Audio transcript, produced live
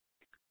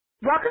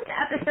Welcome to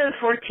episode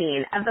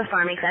 14 of the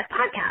Farm Exec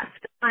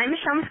Podcast. I'm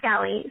Michelle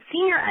Muscali,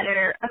 Senior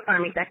Editor of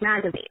Farm Exec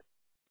Magazine.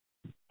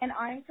 And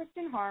I'm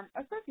Kristen Harm,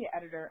 Associate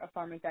Editor of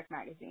Farm Exec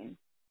Magazine.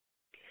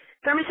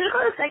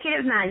 Pharmaceutical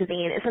Executive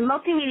Magazine is a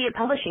multimedia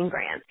publishing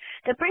brand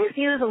that brings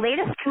you the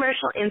latest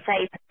commercial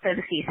insights for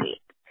the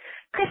C-suite.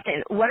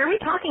 Kristen, what are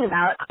we talking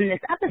about in this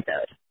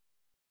episode?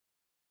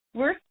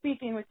 We're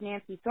speaking with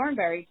Nancy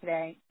Thornberry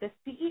today, the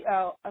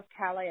CEO of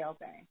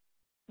Calliope.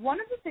 One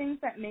of the things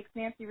that makes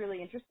Nancy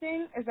really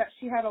interesting is that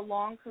she had a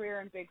long career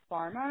in big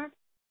pharma,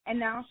 and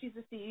now she's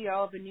the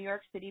CEO of a New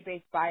York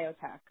City-based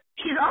biotech.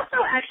 She's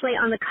also actually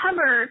on the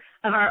cover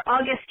of our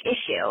August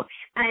issue,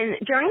 and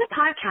during the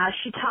podcast,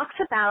 she talks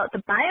about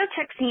the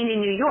biotech scene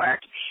in New York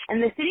and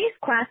the city's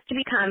quest to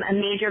become a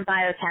major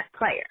biotech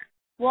player.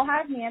 We'll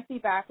have Nancy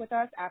back with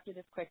us after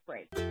this quick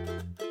break.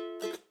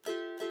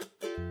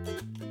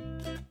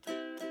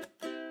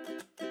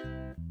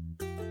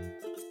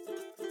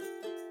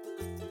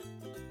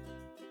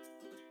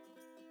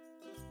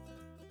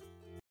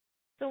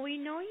 So we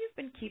know you've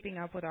been keeping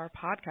up with our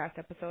podcast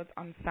episodes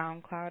on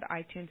SoundCloud,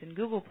 iTunes, and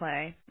Google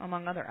Play,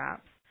 among other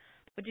apps.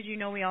 But did you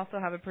know we also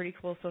have a pretty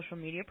cool social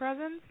media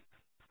presence?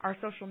 Our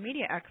social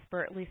media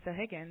expert, Lisa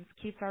Higgins,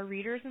 keeps our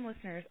readers and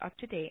listeners up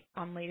to date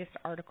on latest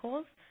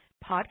articles,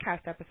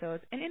 podcast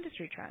episodes, and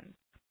industry trends.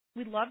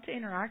 We'd love to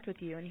interact with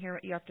you and hear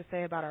what you have to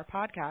say about our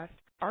podcast,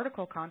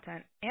 article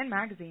content, and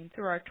magazine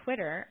through our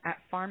Twitter at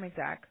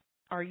FarmExec,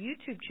 our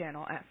YouTube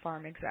channel at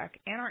FarmExec,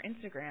 and our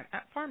Instagram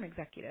at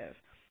FarmExecutive.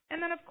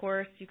 And then, of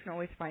course, you can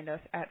always find us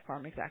at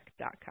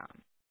farmexec.com.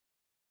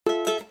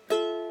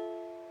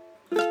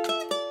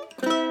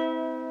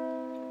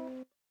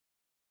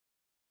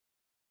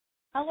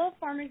 Hello,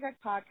 Farm Exec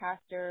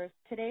podcasters.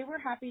 Today we're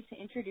happy to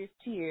introduce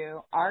to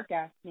you our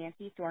guest,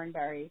 Nancy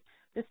Thornberry,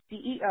 the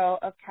CEO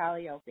of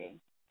Calliope.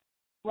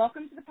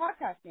 Welcome to the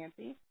podcast,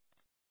 Nancy.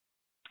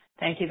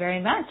 Thank you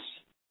very much.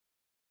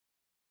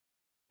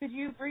 Could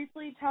you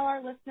briefly tell our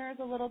listeners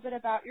a little bit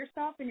about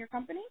yourself and your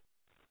company?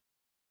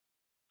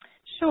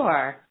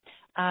 Sure.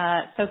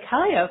 So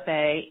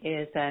Calliope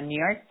is a New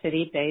York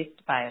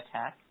City-based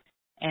biotech,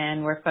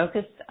 and we're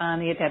focused on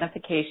the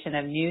identification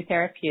of new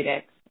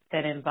therapeutics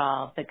that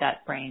involve the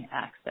gut-brain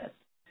axis.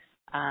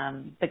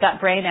 The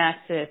gut-brain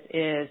axis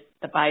is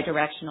the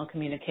bidirectional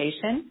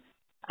communication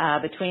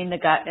between the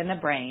gut and the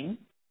brain,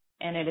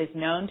 and it is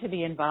known to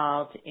be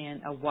involved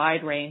in a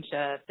wide range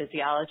of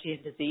physiology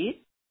and disease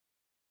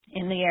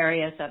in the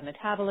areas of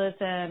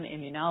metabolism,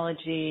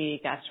 immunology,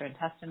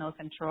 gastrointestinal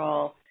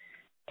control,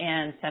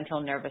 and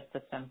central nervous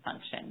system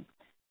function.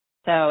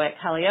 So at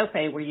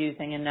Calliope, we're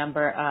using a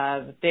number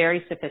of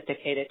very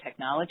sophisticated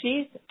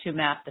technologies to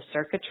map the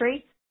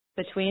circuitry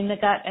between the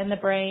gut and the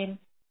brain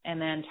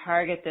and then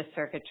target this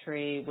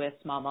circuitry with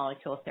small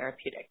molecule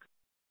therapeutics.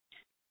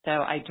 So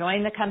I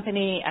joined the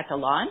company at the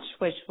launch,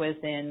 which was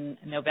in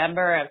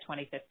November of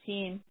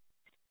 2015,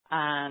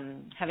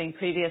 having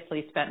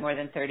previously spent more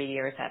than 30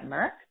 years at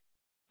Merck,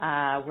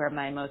 where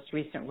my most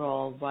recent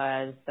role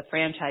was the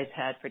franchise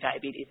head for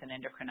diabetes and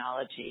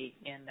endocrinology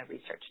in the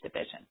research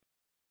division.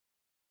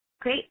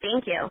 Great,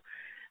 thank you.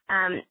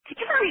 To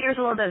give our readers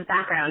a little bit of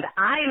background,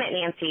 I met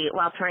Nancy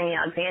while touring the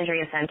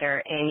Alexandria Center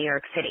in New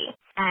York City.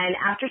 And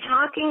after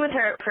talking with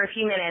her for a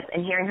few minutes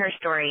and hearing her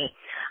story,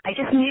 I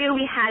just knew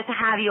we had to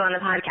have you on the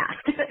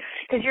podcast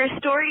because your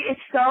story is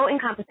so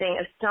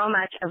encompassing of so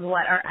much of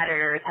what our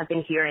editors have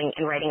been hearing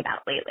and writing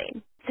about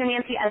lately. So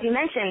Nancy, as you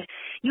mentioned,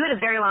 you had a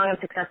very long and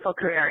successful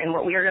career in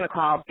what we are going to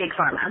call big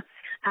pharma.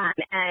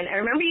 And I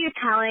remember you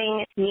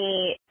telling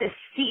me the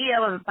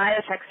CEO of a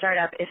biotech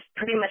startup is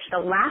pretty much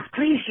the last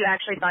place you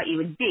actually thought you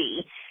would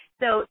be.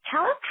 So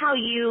tell us how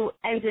you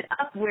ended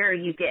up where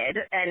you did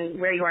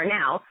and where you are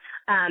now,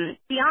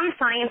 beyond the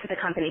science of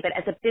the company, but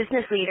as a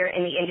business leader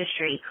in the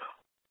industry.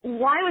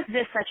 Why was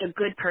this such a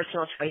good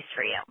personal choice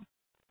for you?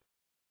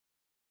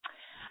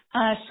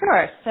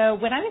 Sure. So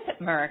when I was at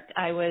Merck,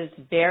 I was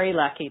very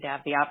lucky to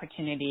have the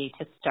opportunity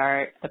to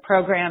start the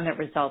program that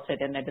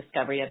resulted in the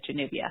discovery of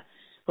Januvia,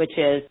 which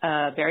is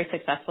a very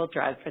successful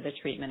drug for the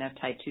treatment of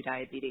type 2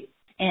 diabetes.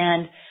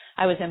 And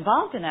I was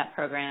involved in that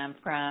program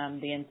from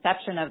the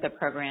inception of the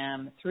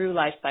program through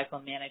life cycle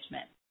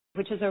management,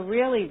 which is a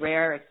really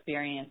rare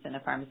experience in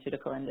the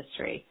pharmaceutical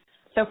industry.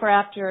 So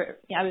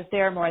I was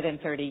there more than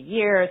 30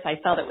 years, I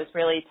felt it was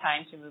really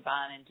time to move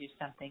on and do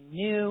something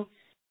new.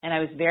 And I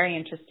was very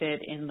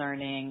interested in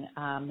learning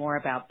more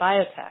about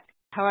biotech.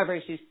 However,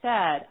 as you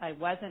said, I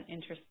wasn't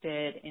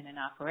interested in an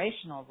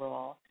operational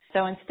role.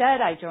 So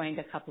instead, I joined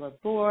a couple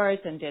of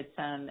boards and did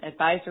some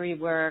advisory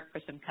work for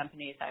some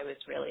companies I was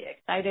really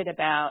excited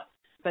about.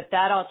 But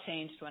that all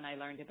changed when I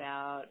learned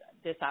about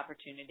this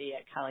opportunity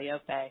at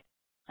Calliope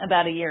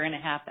about a year and a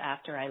half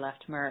after I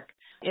left Merck.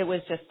 It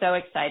was just so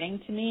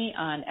exciting to me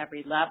on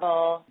every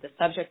level, the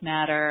subject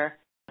matter,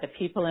 the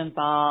people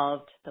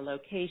involved, the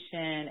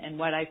location, and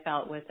what I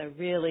felt was a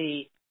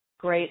really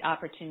great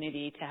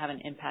opportunity to have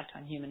an impact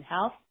on human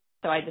health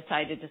So I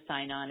decided to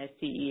sign on as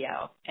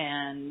CEO,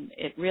 and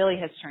it really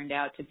has turned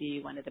out to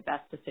be one of the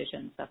best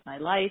decisions of my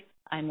life.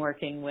 I'm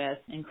working with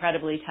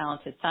incredibly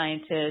talented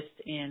scientists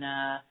in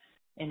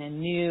a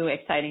new,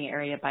 exciting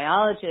area of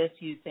biologists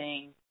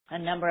using a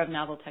number of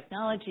novel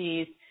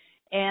technologies,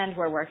 and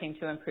we're working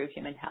to improve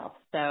human health.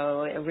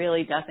 So it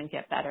really doesn't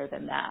get better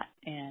than that.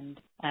 And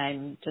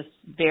I'm just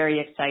very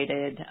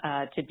excited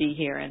to be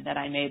here and that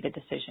I made the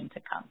decision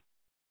to come.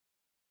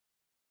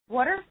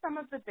 What are some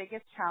of the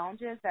biggest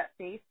challenges that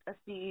face a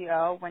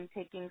CEO when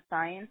taking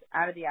science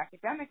out of the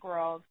academic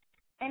world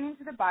and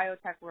into the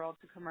biotech world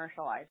to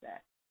commercialize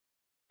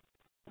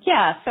it?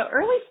 Yeah, so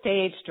early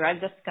stage drug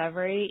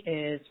discovery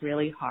is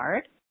really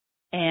hard.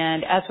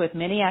 And as with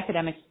many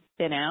academic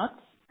spin-outs,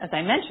 as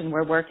I mentioned,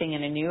 we're working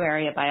in a new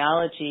area of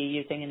biology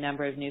using a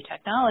number of new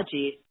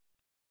technologies.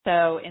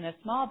 So in a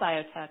small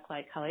biotech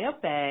like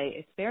Calliope,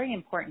 it's very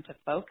important to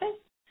focus,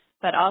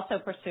 but also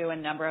pursue a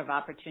number of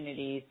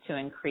opportunities to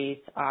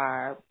increase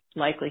our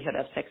likelihood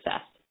of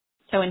success.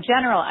 So in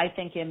general, I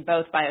think in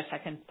both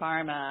biotech and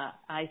pharma,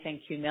 I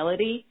think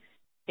humility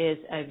is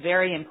a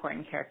very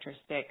important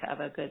characteristic of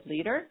a good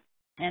leader.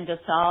 And to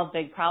solve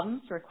big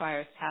problems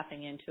requires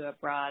tapping into a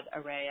broad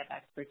array of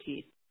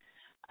expertise.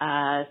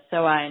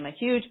 So I'm a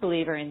huge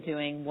believer in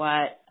doing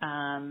what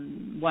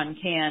one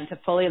can to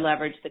fully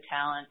leverage the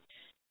talent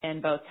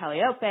in both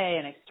Calliope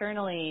and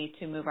externally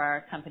to move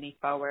our company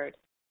forward.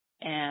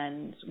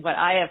 And what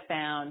I have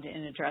found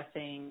in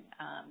addressing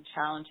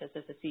challenges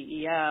as a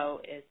CEO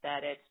is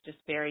that it's just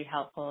very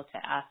helpful to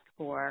ask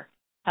for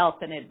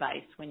help and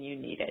advice when you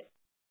need it.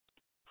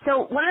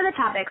 So one of the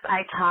topics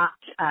I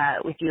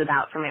talked with you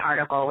about from my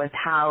article was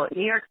how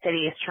New York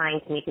City is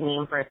trying to make a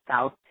name for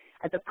itself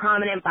as a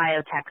prominent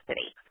biotech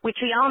city, which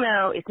we all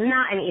know is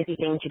not an easy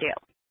thing to do.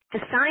 The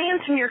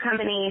science from your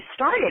company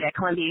started at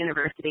Columbia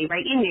University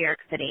right in New York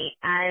City,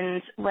 and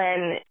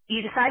when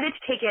you decided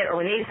to take it, or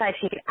when they decided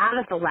to take it out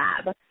of the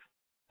lab,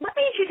 what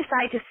made you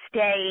decide to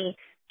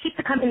keep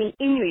the company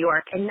in New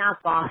York and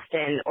not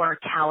Boston or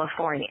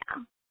California?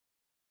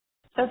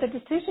 So the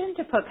decision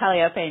to put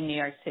Calliope in New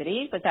York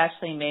City was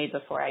actually made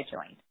before I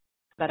joined.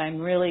 But I'm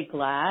really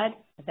glad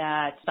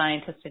that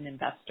scientists and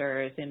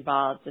investors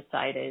involved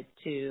decided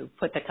to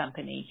put the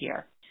company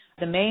here.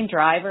 The main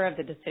driver of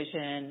the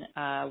decision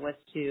was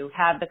to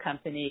have the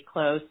company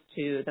close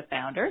to the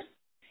founders.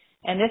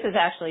 And this has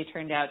actually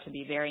turned out to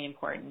be very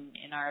important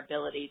in our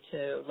ability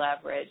to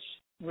leverage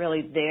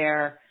really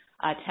their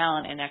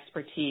talent and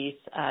expertise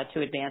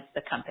to advance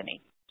the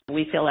company.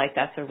 We feel like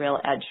that's a real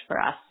edge for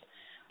us.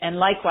 And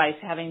likewise,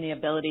 having the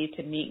ability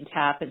to meet and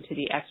tap into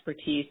the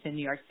expertise in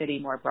New York City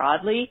more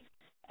broadly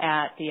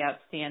at the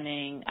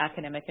outstanding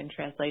academic and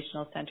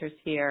translational centers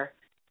here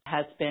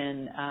has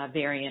been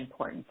very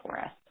important for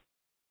us.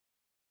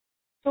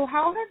 So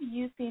how have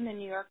you seen the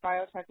New York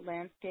biotech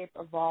landscape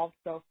evolve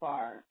so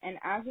far? And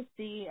as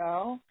a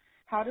CEO,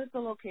 how does the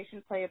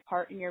location play a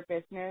part in your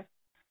business,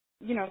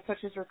 such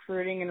as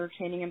recruiting and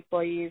retaining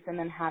employees and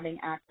then having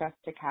access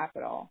to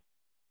capital?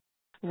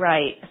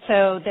 Right.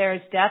 So there's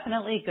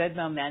definitely good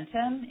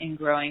momentum in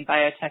growing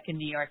biotech in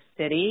New York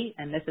City,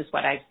 and this is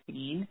what I've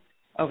seen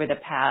over the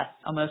past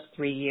almost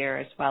 3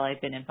 years while I've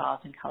been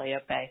involved in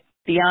Calliope.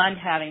 Beyond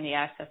having the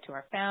access to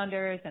our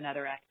founders and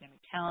other academic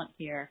talent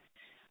here,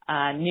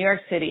 New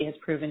York City has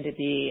proven to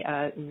be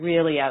a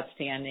really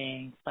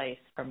outstanding place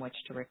from which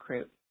to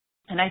recruit.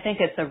 And I think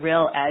it's a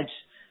real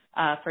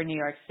edge for New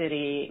York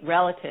City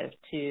relative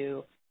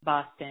to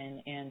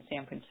Boston and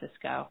San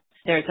Francisco.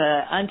 There's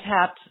an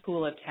untapped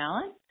pool of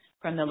talent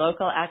from the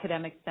local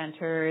academic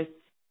centers,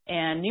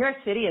 and New York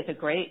City is a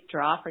great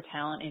draw for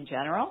talent in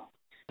general.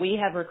 We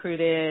have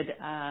recruited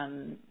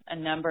a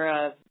number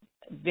of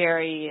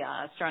very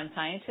strong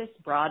scientists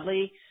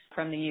broadly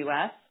from the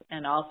U.S.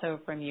 and also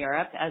from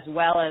Europe, as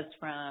well as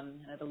from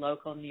the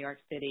local New York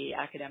City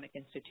academic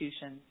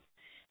institutions.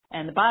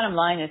 And the bottom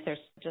line is there's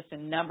just a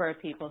number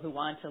of people who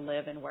want to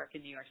live and work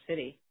in New York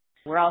City.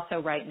 We're also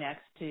right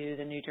next to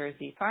the New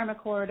Jersey Pharma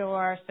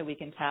Corridor, so we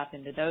can tap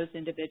into those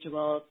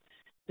individuals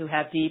who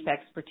have deep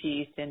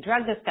expertise in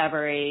drug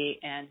discovery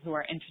and who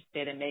are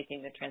interested in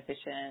making the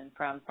transition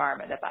from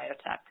pharma to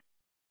biotech.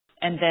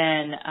 And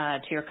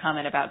then to your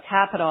comment about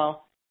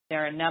capital,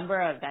 there are a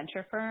number of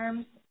venture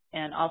firms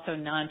and also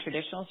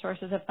non-traditional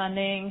sources of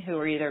funding who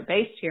are either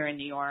based here in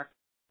New York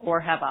or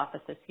have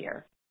offices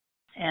here.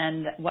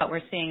 And what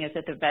we're seeing is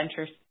that the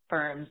venture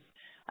firms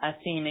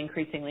seem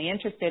increasingly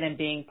interested in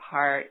being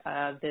part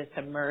of this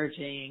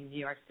emerging New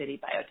York City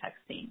biotech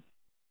scene.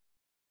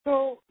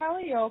 So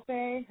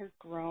Calliope has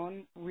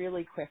grown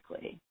really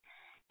quickly.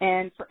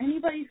 And for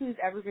anybody who's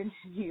ever been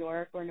to New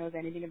York or knows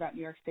anything about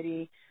New York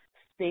City,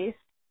 space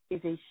is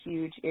a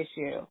huge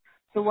issue.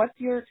 So what's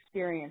your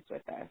experience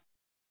with this?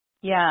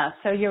 Yeah,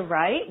 so you're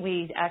right.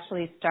 We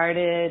actually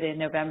started in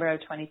November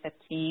of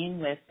 2015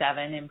 with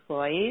 7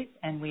 employees,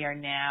 and we are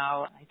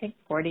now, I think,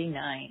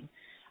 49.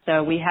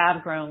 So we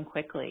have grown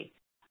quickly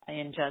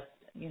in just,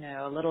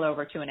 a little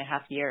over 2.5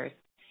 years.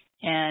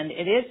 And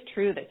it is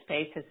true that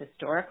space has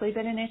historically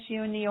been an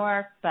issue in New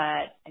York, but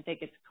I think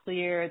it's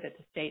clear that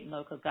the state and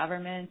local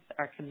governments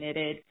are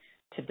committed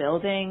to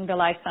building the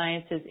life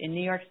sciences in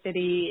New York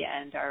City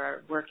and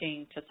are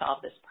working to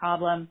solve this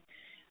problem.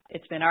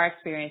 It's been our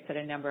experience that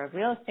a number of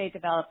real estate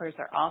developers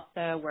are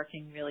also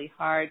working really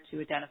hard to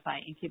identify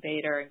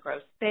incubator and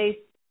growth space.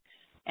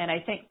 And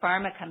I think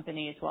pharma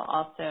companies will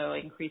also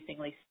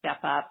increasingly step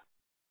up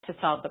to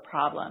solve the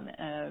problem.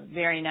 A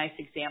very nice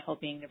example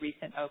being the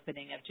recent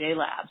opening of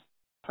JLabs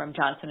from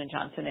Johnson &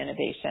 Johnson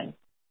Innovation.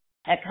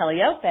 At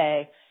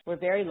Calliope, we're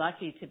very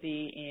lucky to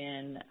be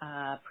in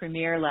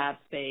premier lab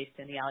space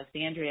in the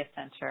Alexandria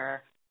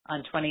Center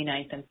on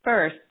 29th and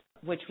 1st,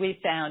 which we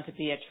found to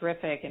be a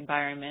terrific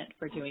environment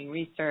for doing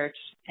research.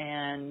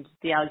 And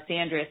the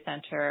Alexandria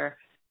Center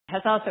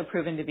has also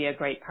proven to be a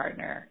great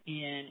partner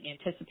in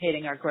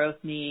anticipating our growth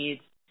needs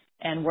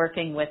and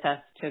working with us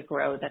to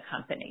grow the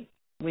company.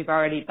 We've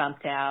already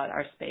bumped out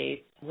our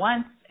space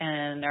once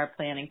and are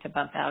planning to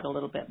bump out a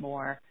little bit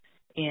more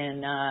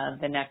in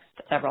the next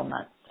several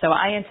months. So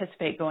I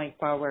anticipate going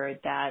forward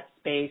that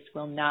space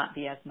will not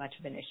be as much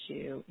of an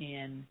issue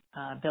in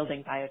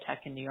building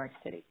biotech in New York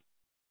City.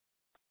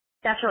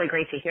 That's really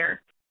great to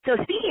hear. So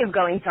speaking of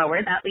going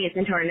forward, that leads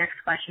into our next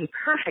question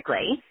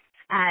perfectly.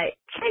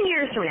 10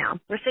 years from now,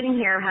 we're sitting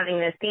here having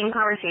this same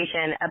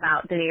conversation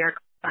about the New York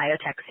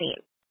biotech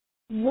scene.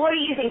 What do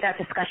you think that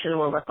discussion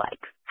will look like?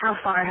 How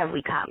far have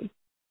we come?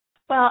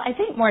 Well, I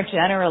think more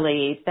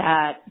generally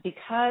that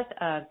because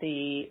of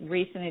the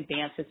recent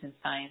advances in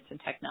science and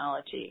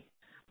technology,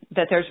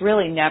 that there's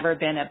really never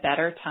been a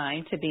better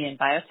time to be in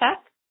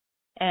biotech.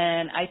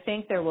 And I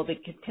think there will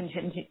be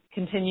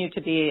continue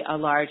to be a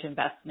large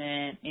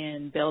investment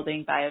in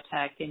building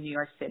biotech in New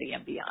York City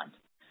and beyond.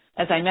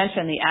 As I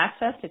mentioned, the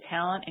access to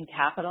talent and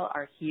capital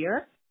are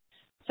here.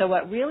 So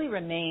what really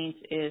remains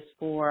is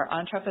for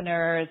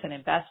entrepreneurs and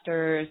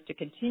investors to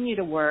continue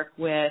to work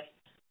with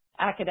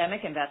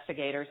academic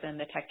investigators and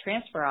the tech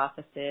transfer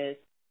offices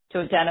to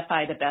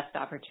identify the best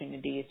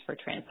opportunities for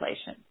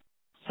translation.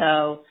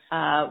 So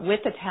with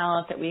the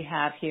talent that we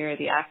have here,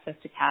 the access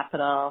to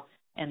capital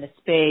and the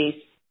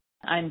space,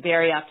 I'm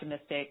very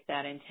optimistic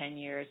that in 10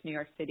 years, New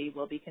York City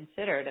will be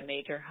considered a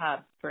major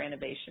hub for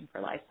innovation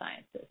for life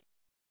sciences.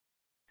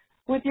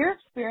 With your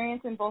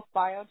experience in both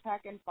biotech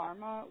and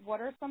pharma, what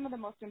are some of the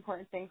most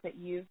important things that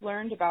you've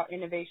learned about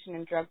innovation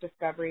and drug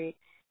discovery,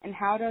 and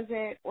how does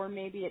it, or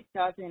maybe it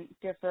doesn't,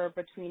 differ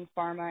between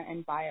pharma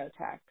and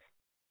biotech?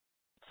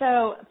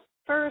 So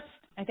first,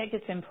 I think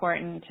it's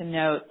important to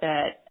note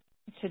that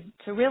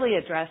to really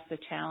address the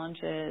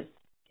challenges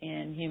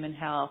in human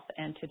health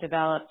and to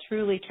develop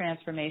truly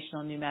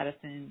transformational new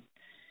medicines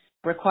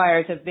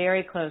requires a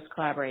very close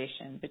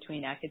collaboration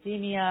between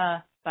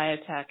academia,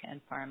 biotech,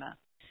 and pharma.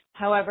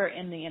 However,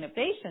 in the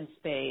innovation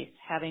space,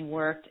 having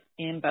worked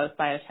in both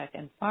biotech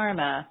and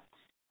pharma,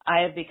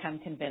 I have become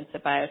convinced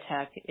that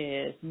biotech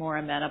is more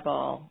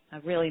amenable,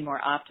 a really more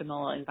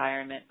optimal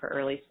environment for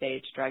early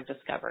stage drug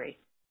discovery.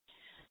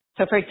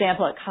 So, for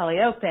example, at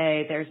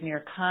Calliope, there's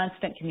near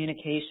constant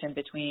communication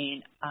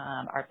between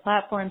our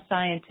platform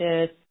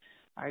scientists,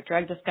 our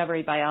drug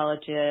discovery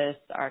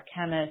biologists, our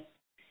chemists,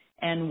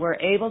 and we're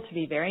able to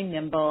be very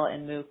nimble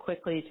and move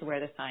quickly to where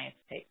the science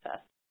takes us.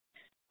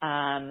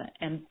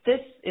 And this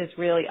is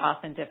really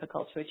often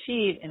difficult to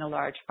achieve in a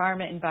large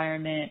pharma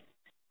environment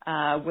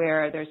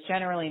where there's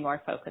generally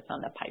more focus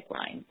on the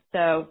pipeline.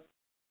 So,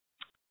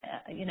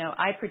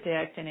 I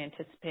predict and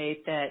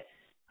anticipate that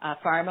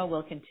pharma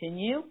will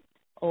continue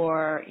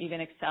or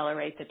even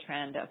accelerate the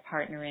trend of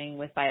partnering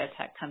with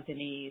biotech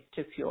companies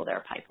to fuel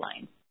their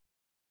pipelines.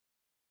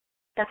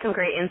 That's some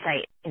great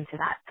insight into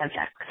that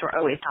subject because we're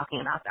always talking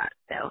about that.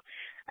 So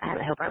I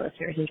hope our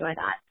listeners enjoy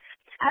that.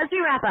 As we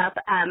wrap up,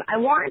 I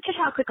wanted to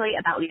talk quickly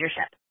about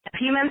leadership. A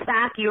few months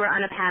back, you were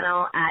on a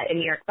panel at a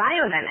New York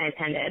Bio event I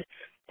attended,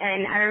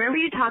 and I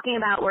remember you talking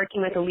about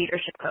working with a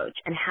leadership coach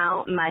and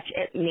how much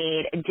it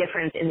made a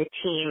difference in the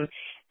team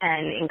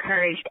and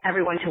encouraged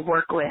everyone to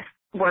work with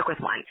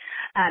one.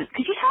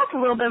 Could you tell us a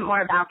little bit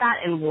more about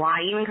that and why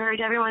you encourage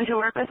everyone to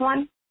work with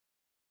one?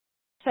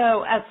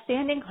 So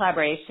outstanding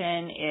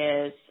collaboration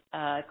is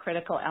a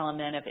critical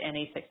element of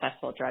any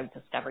successful drug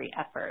discovery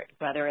effort,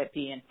 whether it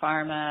be in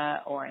pharma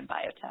or in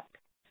biotech.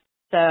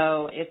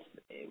 So it's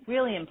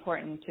really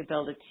important to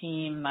build a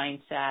team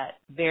mindset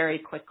very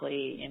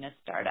quickly in a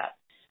startup.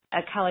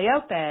 At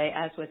Calliope,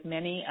 as with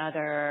many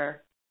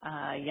other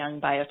young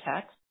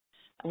biotechs,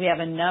 we have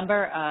a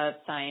number of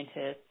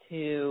scientists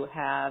who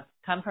have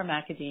come from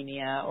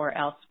academia or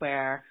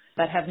elsewhere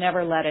but have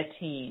never led a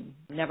team,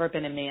 never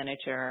been a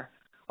manager,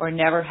 or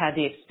never had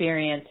the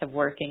experience of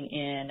working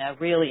in a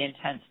really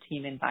intense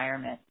team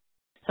environment.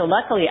 So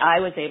luckily, I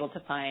was able to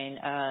find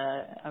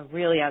a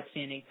really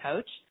outstanding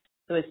coach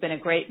who has been a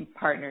great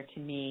partner to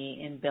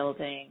me in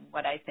building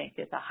what I think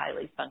is a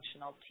highly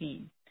functional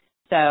team.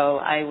 So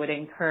I would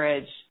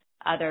encourage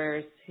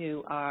others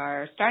who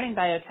are starting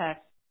biotech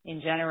in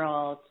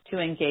general to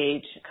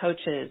engage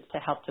coaches to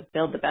help to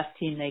build the best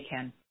team they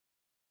can.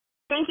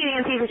 Thank you,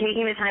 Nancy, for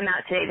taking the time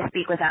out today to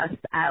speak with us.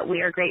 We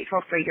are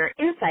grateful for your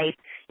insights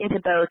into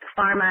both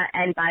pharma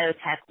and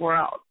biotech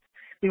worlds.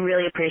 We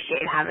really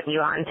appreciate having you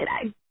on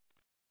today.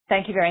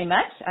 Thank you very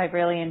much. I've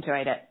really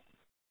enjoyed it.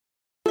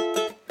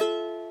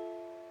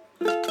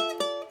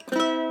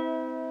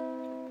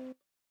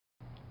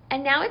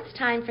 And now it's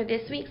time for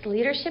this week's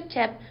leadership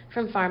tip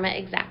from Pharma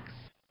Execs.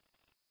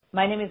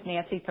 My name is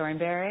Nancy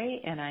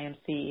Thornberry, and I am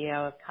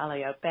CEO of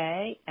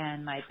Calliope,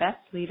 and my best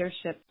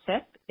leadership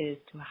tip is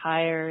to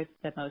hire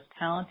the most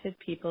talented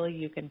people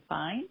you can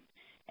find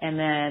and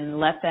then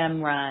let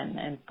them run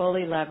and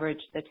fully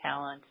leverage the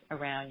talent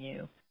around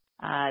you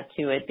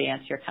to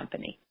advance your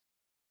company.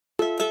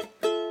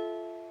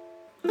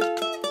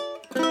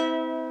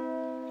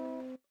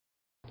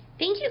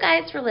 Thank you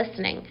guys for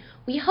listening.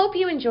 We hope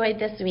you enjoyed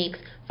this week's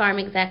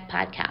Pharm Exec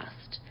podcast.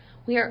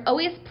 We are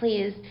always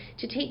pleased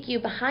to take you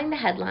behind the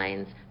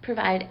headlines,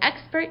 provide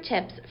expert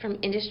tips from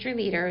industry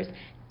leaders,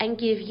 and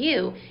give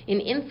you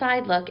an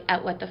inside look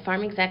at what the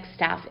Pharm Exec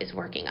staff is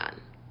working on.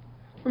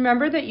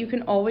 Remember that you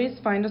can always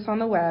find us on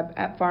the web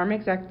at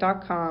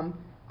pharmexec.com,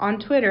 on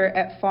Twitter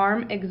at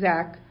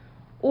pharmexec,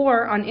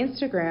 or on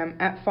Instagram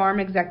at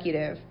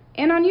pharmexecutive,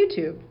 and on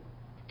YouTube.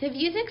 The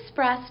views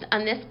expressed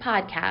on this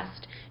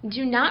podcast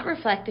do not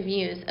reflect the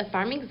views of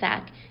Pharm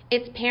Exec,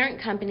 its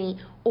parent company,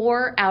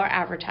 or our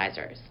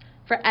advertisers.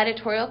 For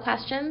editorial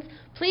questions,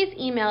 please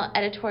email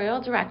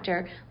editorial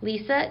director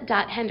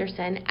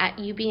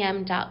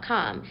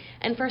lisa.henderson@ubm.com.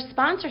 And for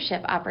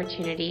sponsorship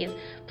opportunities,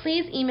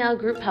 please email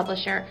group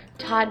publisher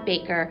Todd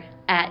Baker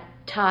at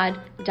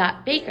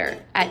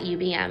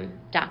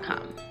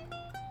todd.baker@ubm.com.